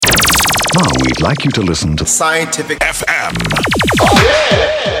Now we'd like you to listen to Cyantific FM. Oh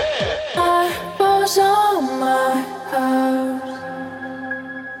yeah! I was on my house,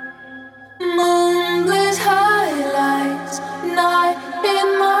 moonlit highlights, night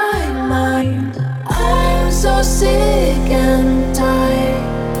in my mind. I'm so sick and tired.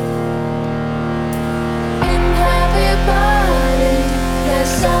 In heavy body, the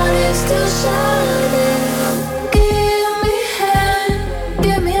sun is still shining. Give me hand,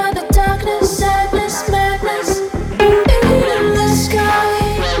 give me out the darkness, sadness, madness. In the sky,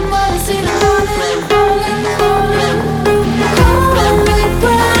 I see the falling, falling, falling. Hold me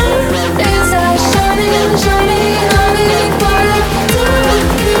bright, inside shining, shining, shining, fire, fire.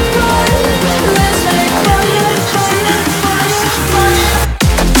 Let's make fire, fire, fire, fire.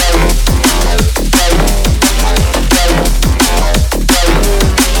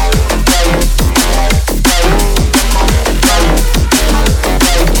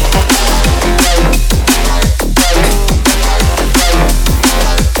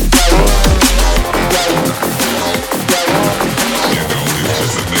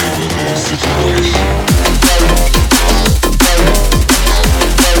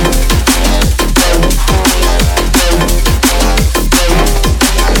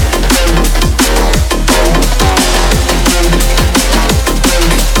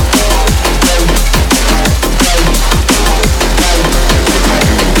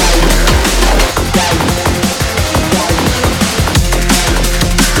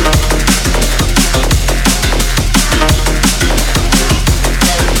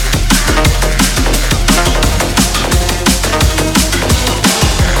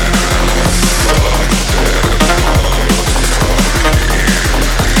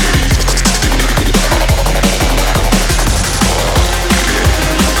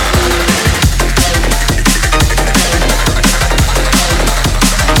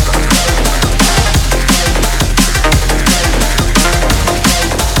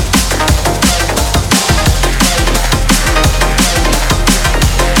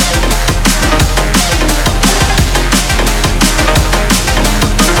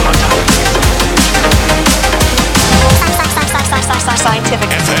 Cyantific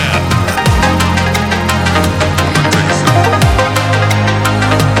FM.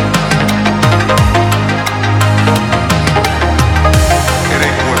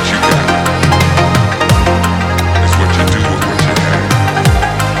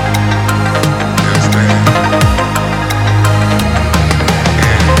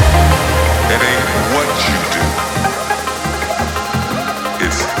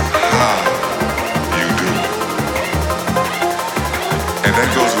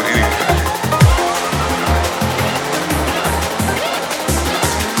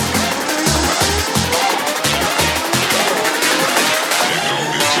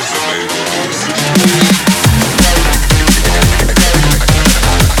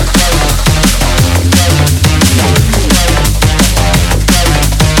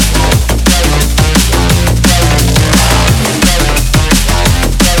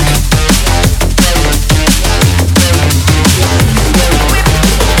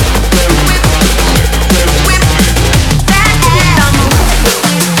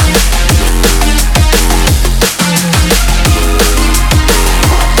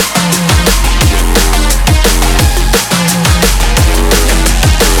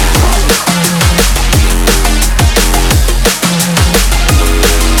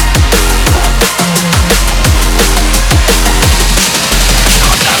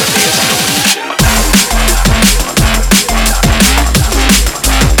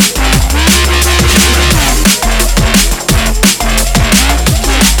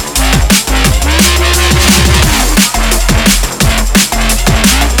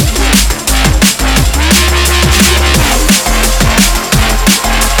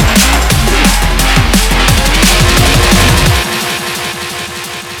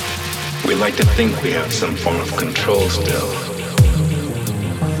 To think we have some form of control still.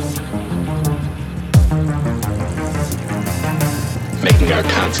 Making our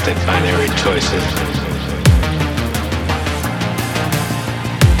constant binary choices.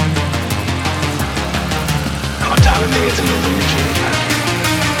 Autonomy is an illusion.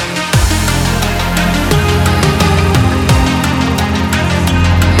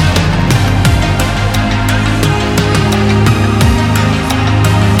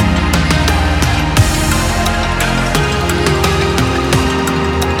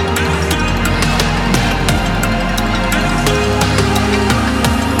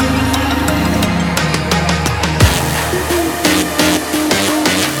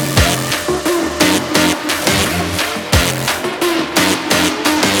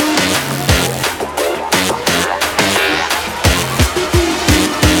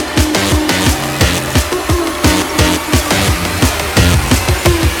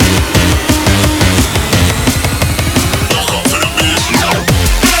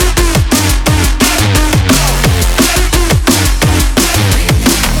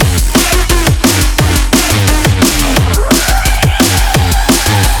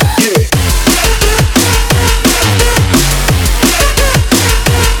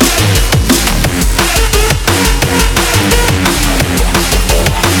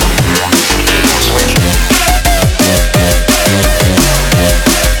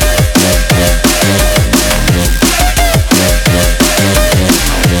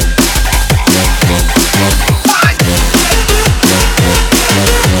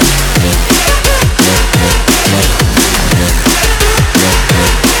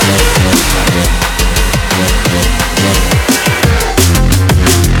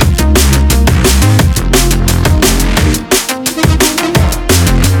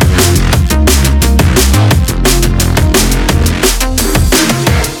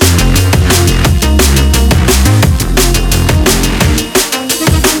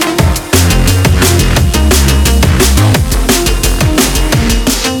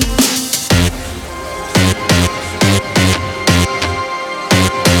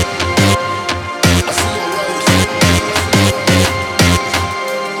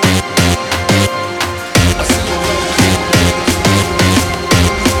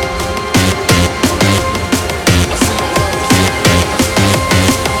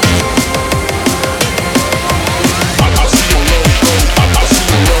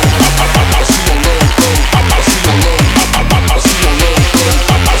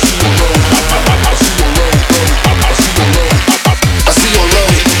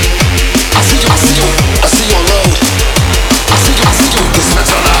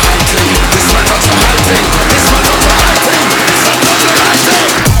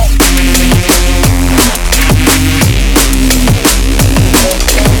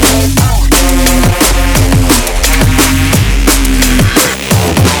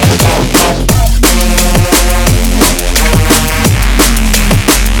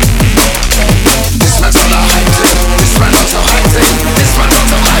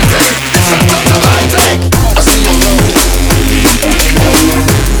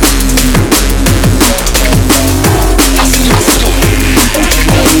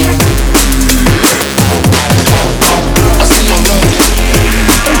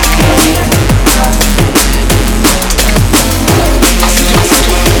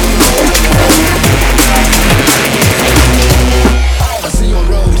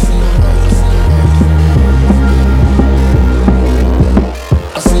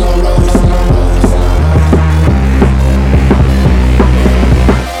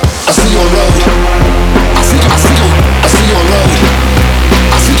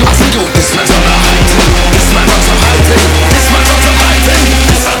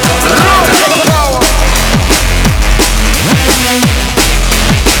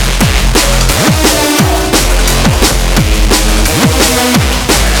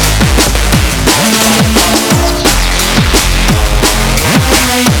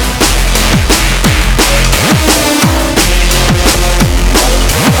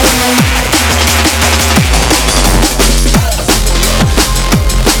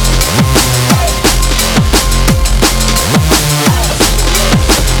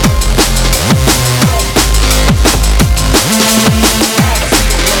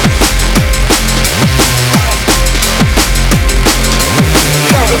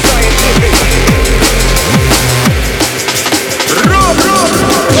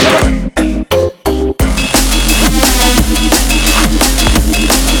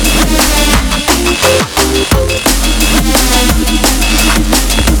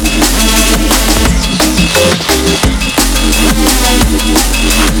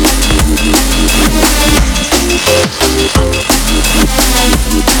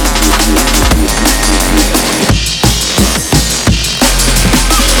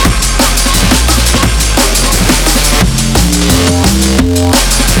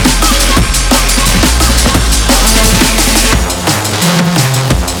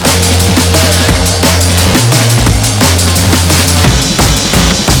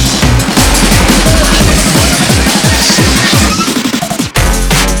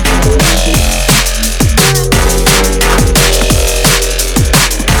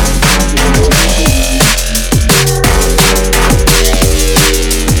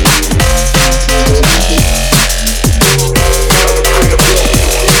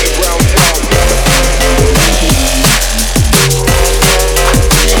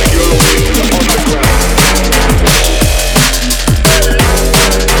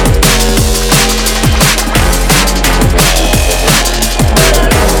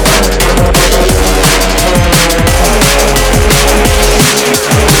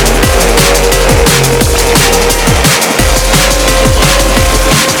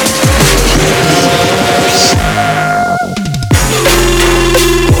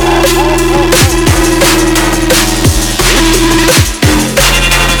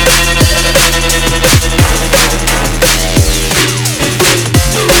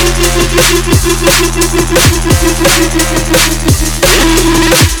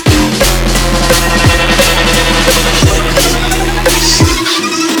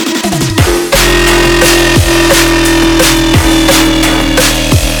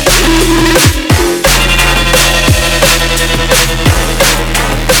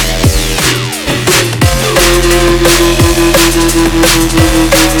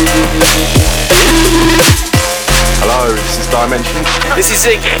 Dimension. This is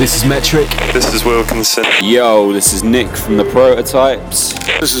Zig. This is Metric. This is Wilkinson. Yo, this is Nick from the Prototypes.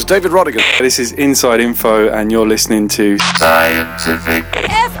 This is David Rodigan. This is Inside Info, and you're listening to Cyantific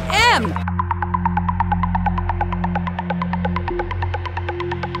FM.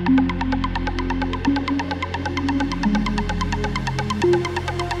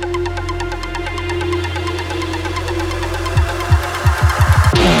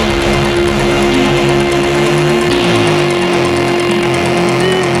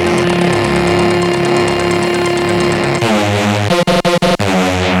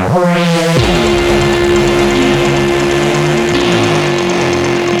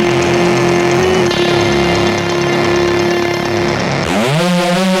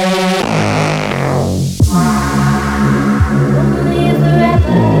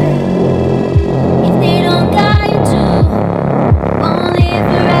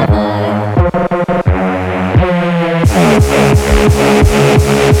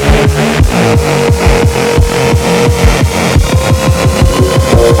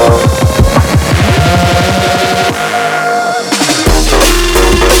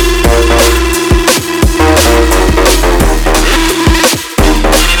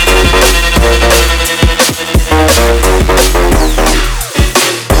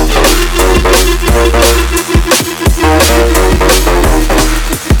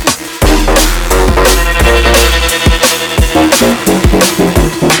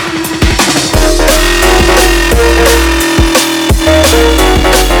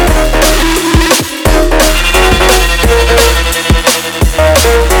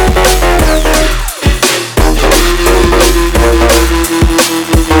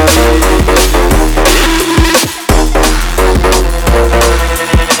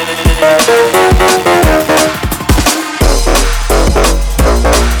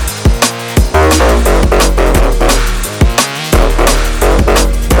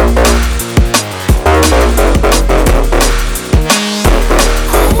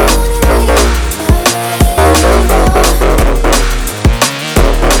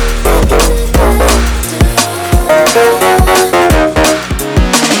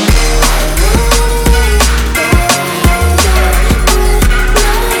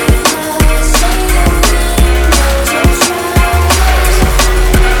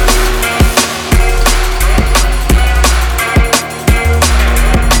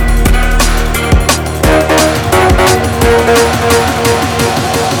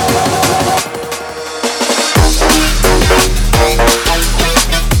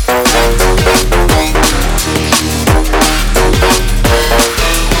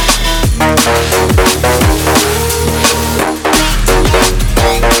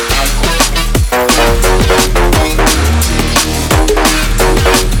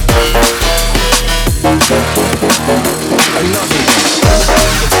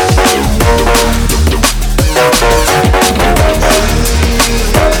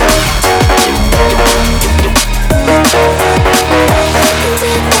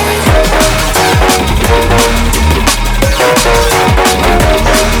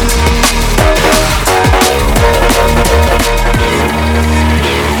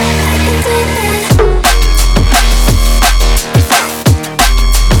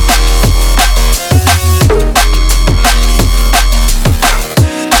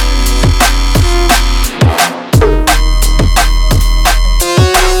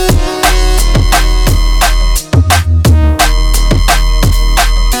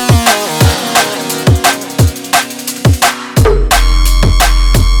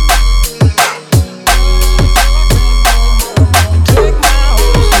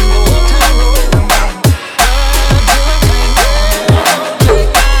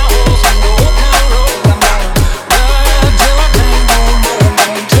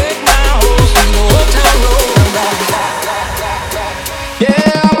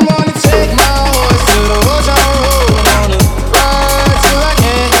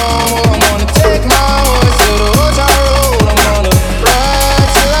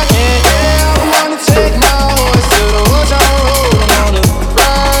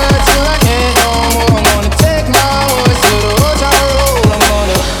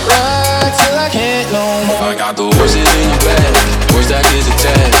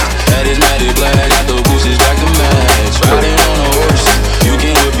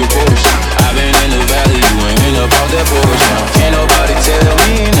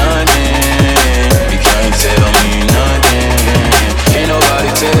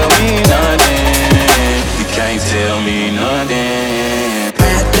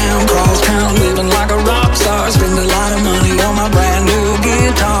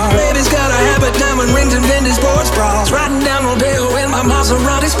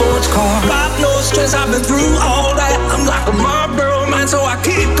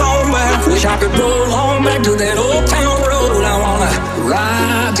 could roll on back to that old town road. I wanna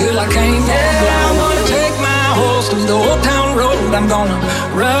ride till I can't no more. I'm gonna take my horse through the old town road. I'm gonna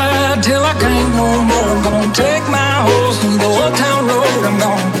ride till I can't no more. I'm gonna take my horse through the old town road. I'm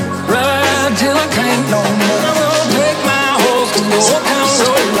gonna ride till I can't no more. I'm gonna take my horse through the old town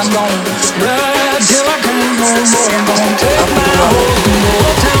road. I'm gonna ride till I can't no more. I'm gonna take my horse through the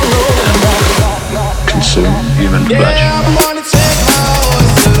old town road. I'm gonna consume human flesh. Yeah, I'm gonna take my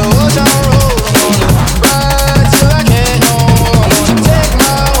horse to the old town road. I'm gonna ride till I can't no more. I'm gonna take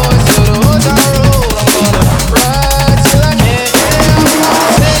my horse to the old town road. I'm gonna ride till I can't. Yeah, I'm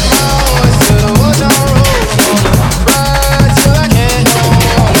gonna take my horse to the old town road. I'm gonna ride till I can't no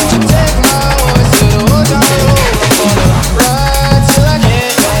more. I'm gonna take my horse to the old town road. I'm gonna ride till I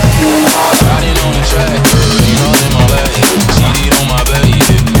can't no more. Riding on the track, you know in my bag, cheated on my baby.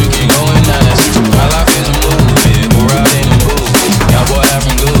 You can go and ask. My life is a movie, we're riding in a booth. Y'all boy out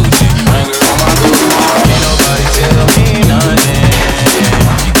from Gucci, anger on my booty. Can't nobody tell me nothing.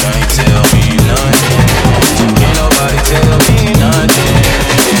 You can't tell me nothing. Can't nobody tell me nothing.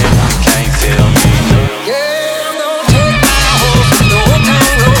 You can't tell me nothing. yeah, I'm gonna take my horse to the old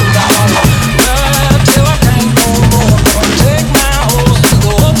town road. I'm gonna ride till I can't no more. I'm gonna take my horse to the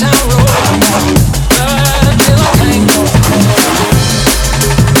old town road. I'm gonna ride till I can't no more.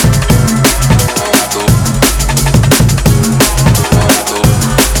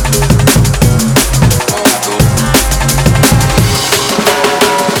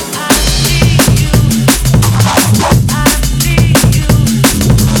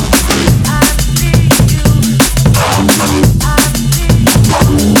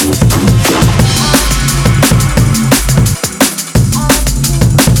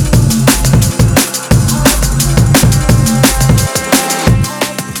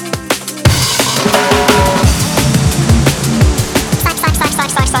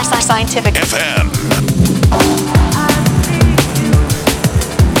 Cyantific FM. I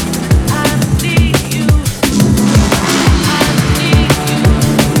need you.